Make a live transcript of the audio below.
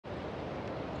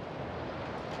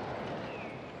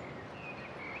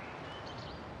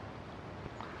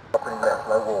opening left,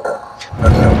 low water. No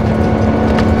help.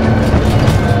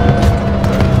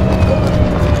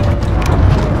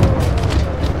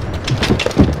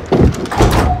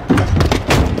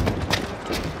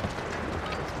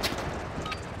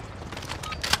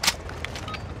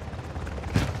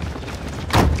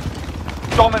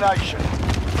 Domination.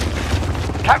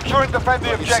 Capture and defend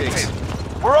the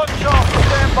objective. We're on Charlie,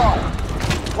 stand by.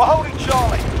 We're holding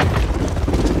Charlie.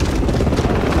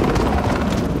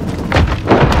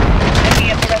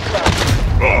 Enemy at the restaurant.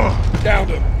 Downed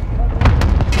him.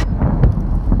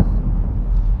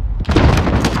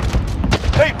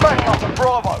 Need backup at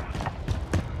Bravo.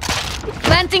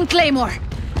 Planting Claymore.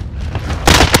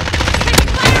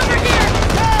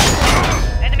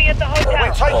 Enemy at the hotel.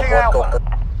 We're taking Alpha.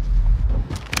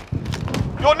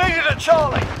 You're needed at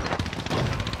Charlie.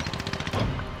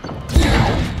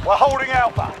 We're holding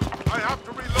Alpha. I have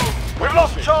to reload. We've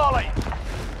lost Charlie.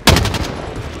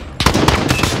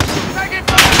 Taking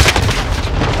fire!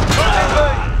 Losing B.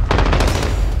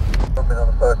 Movement on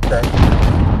the first deck.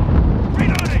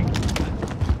 Reloading!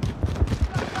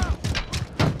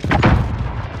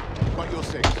 Got your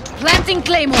six. Planting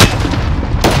Claymore.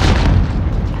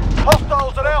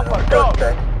 Hostiles at Alpha, First go.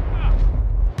 deck.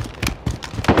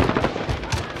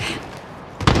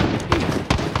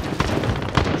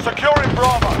 Securing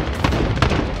Bravo.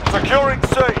 Securing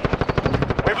C.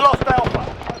 We've lost Alpha.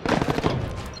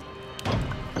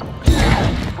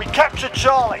 We captured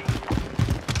Charlie.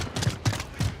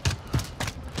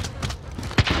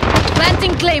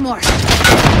 Planting Claymore.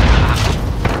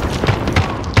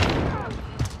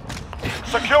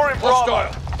 Securing Bravo.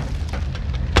 Hostile.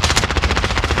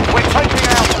 We're taking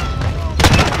Alpha.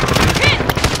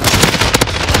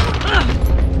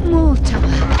 Move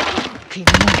tower. Okay,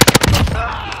 move.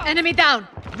 Enemy down.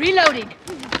 Reloading.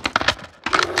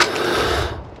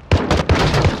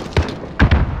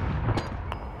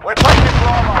 We're taking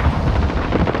Bravo.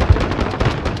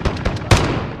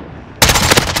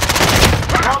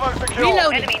 Bravo secure.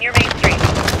 Reloading. Enemy near Main Street.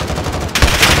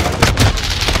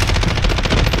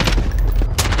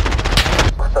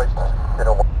 We're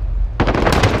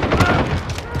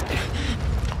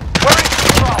in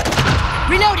control.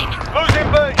 Reloading. Losing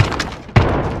B.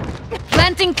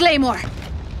 Planting Claymore.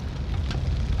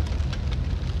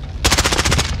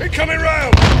 Incoming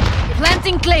round!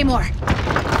 Planting Claymore.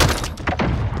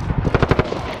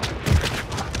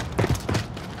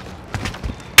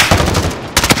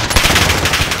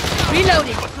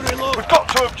 Reloading. We've got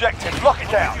two objectives. Lock it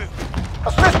down.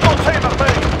 Assist your team at B.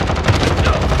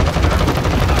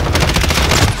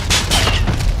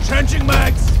 Changing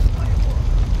mags!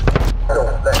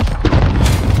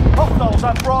 Hostiles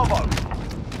at Bravo.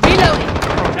 Reloading.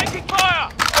 Taking fire!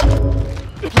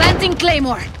 Planting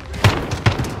Claymore.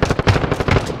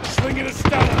 Swinging a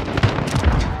stunner!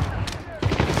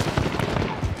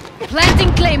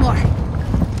 Planting Claymore.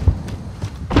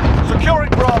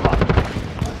 Securing Bravo.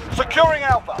 Securing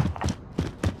Alpha.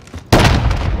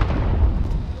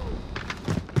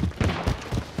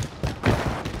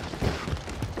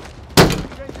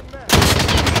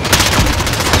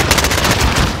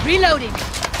 Reloading.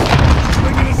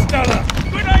 Swinging a stunner!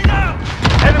 Grenade out!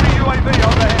 Enemy UAV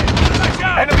overhead. Watch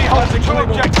out! Enemy holding two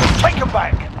objectives. Take them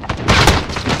back.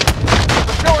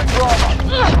 Securing Bravo.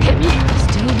 Look at me.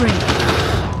 Still brave.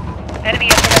 Enemy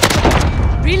at the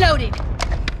restaurant. Reloading.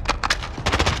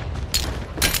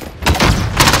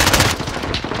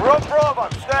 We're on Bravo.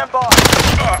 Stand by.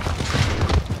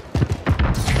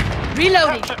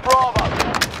 Reloading. Captured Bravo.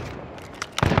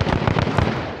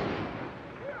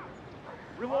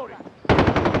 Reloading.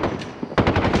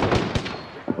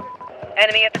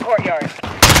 Enemy at the courtyard.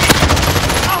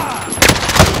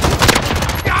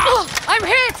 Oh, I'm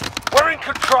hit. We're in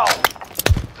control.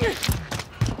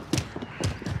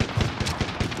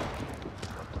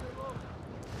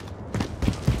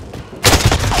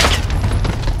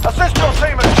 Assist your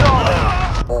team at Charlie.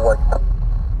 Always.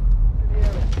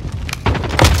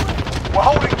 We're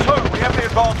holding two. We have the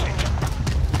advantage.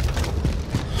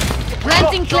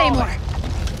 Planting Claymore.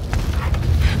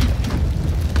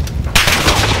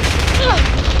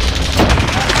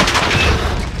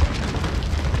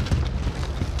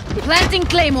 Planting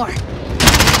Claymore.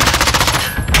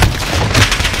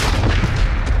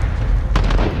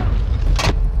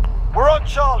 We're on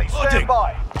Charlie. Stand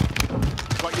by.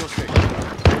 Got your six.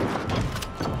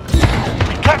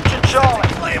 We captured Charlie.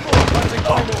 Claymore! Planting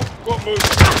Claymore! Got moving.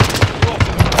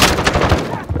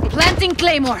 Planting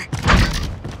Claymore.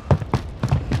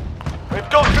 We've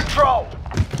got control.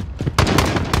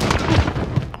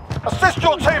 Assist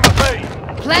your team at B.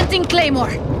 Planting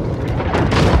Claymore.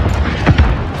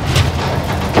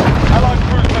 Allied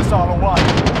cruise missile away.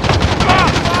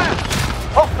 Fire!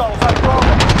 Hostiles at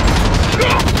Bravo.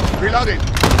 Reloading!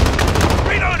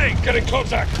 Reloading! Get in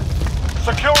contact!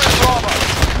 Securing Bravo.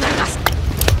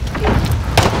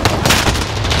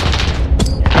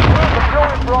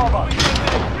 Securing Bravo.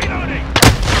 Reloading!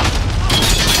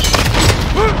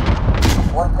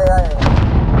 One KIA.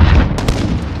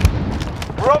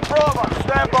 We're on Bravo.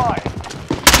 Stand by.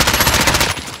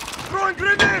 Throwing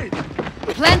grenade!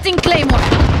 Planting Claymore.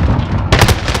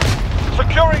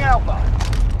 Securing Alpha.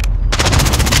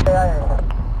 KIA.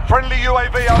 Friendly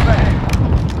UAV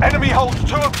overhead. Enemy holds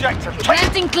 2 objectives. Take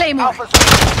Planting Claymore. Alpha's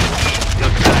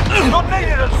not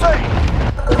needed at sea.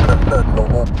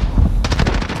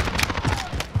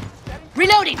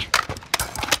 Reloading.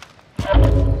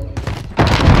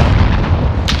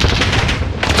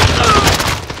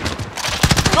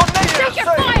 Not needed Check at your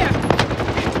sea. fire!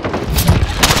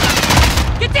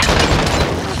 Get down!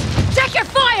 Check your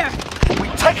fire!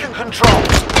 We've taken control.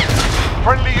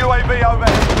 Friendly UAV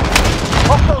overhead.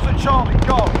 Hostiles at Charlie,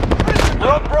 go.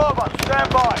 We're on Bravo, stand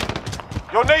by.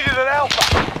 You're needed at Alpha.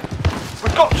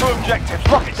 We've got 2 objectives,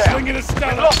 lock it down. Swinging a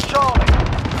Stella. We've lost Charlie.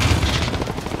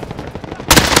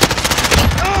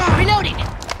 Reloading.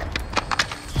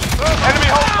 Enemy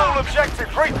holds all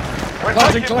objectives. We're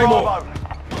Planting taking Claymore. Bravo.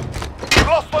 We've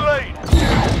lost the lead.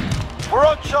 We're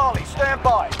on Charlie, stand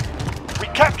by. We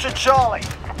captured Charlie.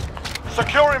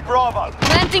 Securing Bravo.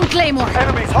 Planting Claymore.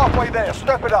 Enemy's halfway there,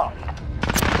 step it up.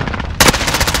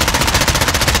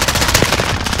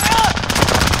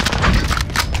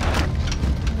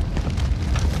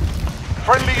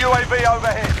 Friendly UAV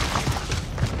overhead.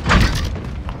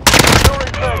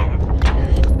 Securing B.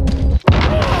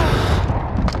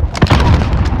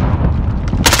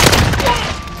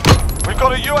 We've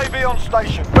got a UAV on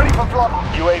station, ready for flight.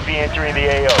 UAV entering the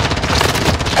AO.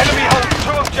 Enemy holds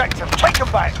 2 objectives, take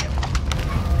them back.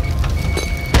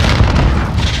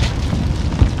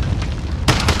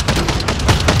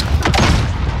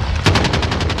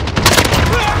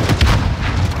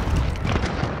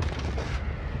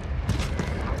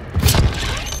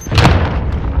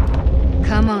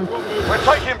 Come on. We're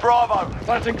taking Bravo.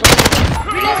 Planting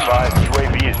Claymore. Be advised,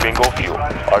 UAV is bingo fuel.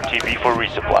 RTB for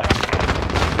resupply.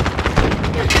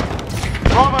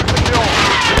 Bravo secure.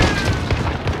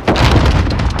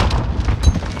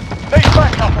 Need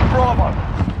backup at Bravo.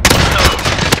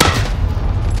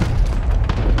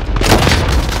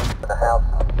 In the house.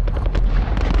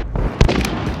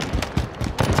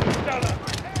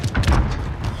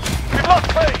 We've lost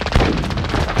B.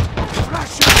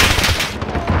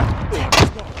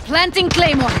 Planting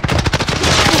Claymore.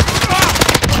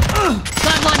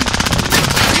 Got one.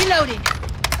 Reloading.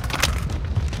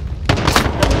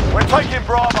 We're taking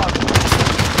Bravo.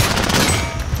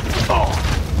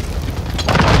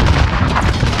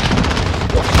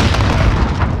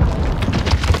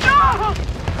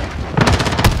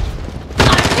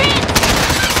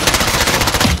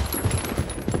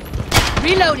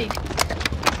 Reloading.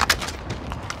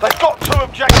 They've got 2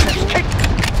 objectives. Keep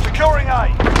securing A.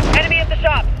 Enemy at the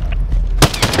shop.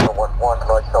 1-1,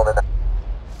 right shoulder.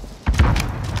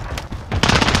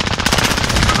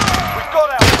 We've got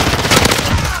out.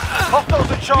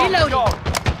 Hostiles at Charlie, Reloading. go.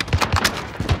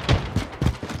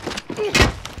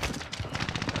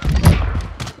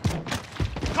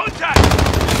 Contact!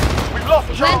 We've lost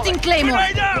Charlie. Planting Claymore.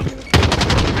 Grenade out!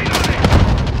 Reloading!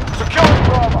 Securing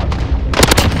Bravo.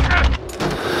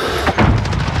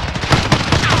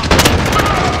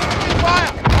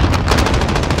 Fire!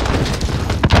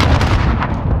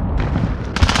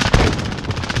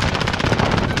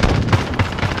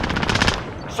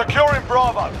 Securing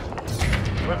Bravo.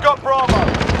 We've got Bravo.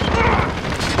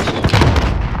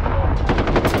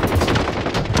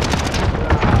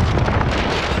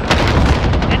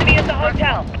 Enemy at the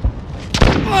hotel.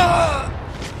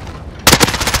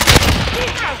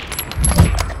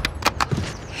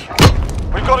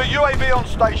 We've got a UAV on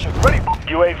station. Ready?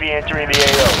 UAV entering the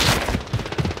AO.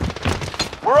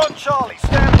 We're on Charlie.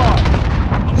 Stand by.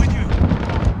 I'm with you.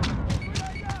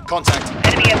 Contact.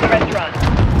 Enemy at the restaurant.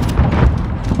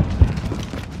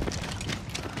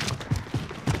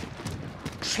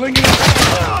 Slinging We're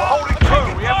holding 2.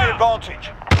 We have the advantage.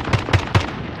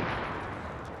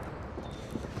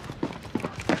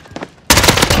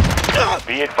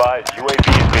 Be advised, UAV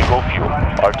is bingo fuel.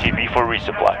 RTB for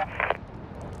resupply.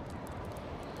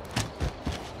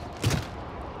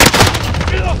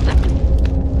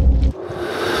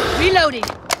 Reloading.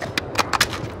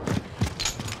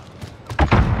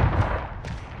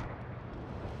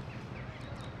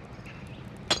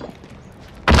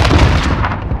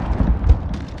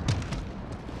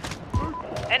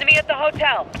 Enemy at the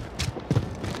hotel.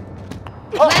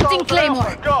 Planting Hostiles at Claymore.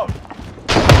 Alpha, go.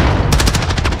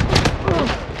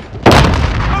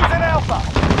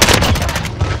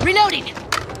 Reloading.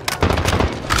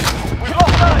 We've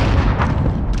lost A.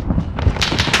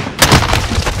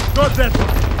 Got that one.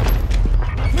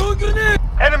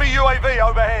 Enemy UAV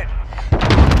overhead.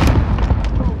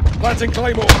 Planting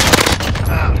Claymore.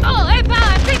 Oh, hey, pal,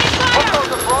 I'm taking fire.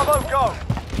 Hostiles at Bravo, go.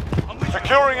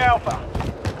 Securing Alpha.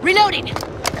 Reloading.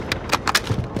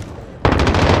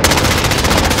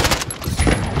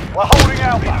 We're holding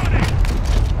Alpha.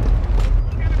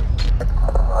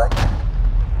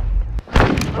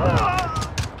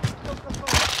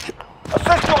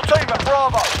 Assist your team at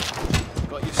Bravo.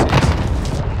 Got you,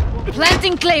 sis.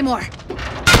 Planting Claymore.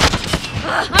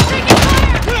 I'm taking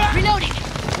fire. Reloading.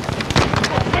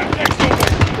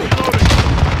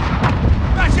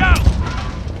 Bash out!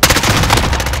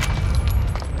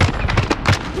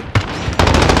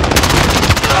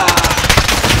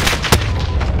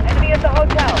 Enemy at the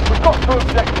hotel. We've got two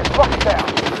objectives. Lock it down.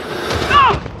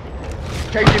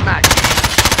 Changing mag.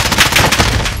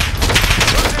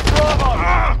 Losing Bravo.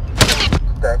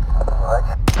 Dead. Right.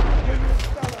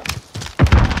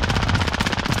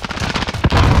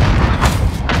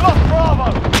 We've lost Bravo.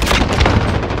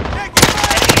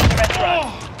 Enemy at the restaurant.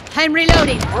 I'm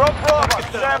reloading. We're on Bravo.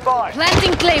 Stand by.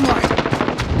 Planting Claymore.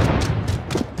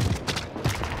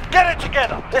 Get it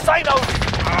together. This ain't over.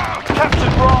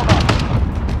 Captured Bravo.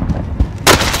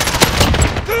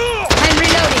 I'm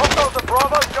reloading. Hostiles at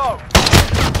Bravo, go.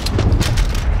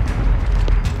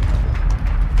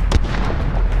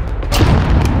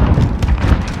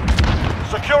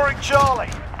 Securing Charlie.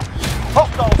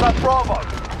 Hostiles at Bravo.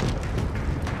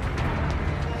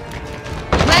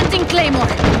 Planting Claymore.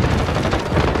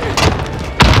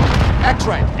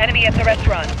 X-ray. Enemy at the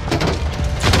restaurant.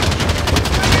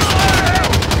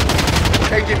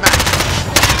 Changing mag.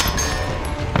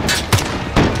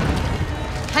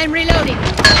 I'm reloading.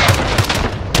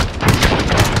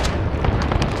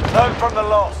 Learn from the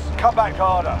loss. Come back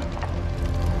harder.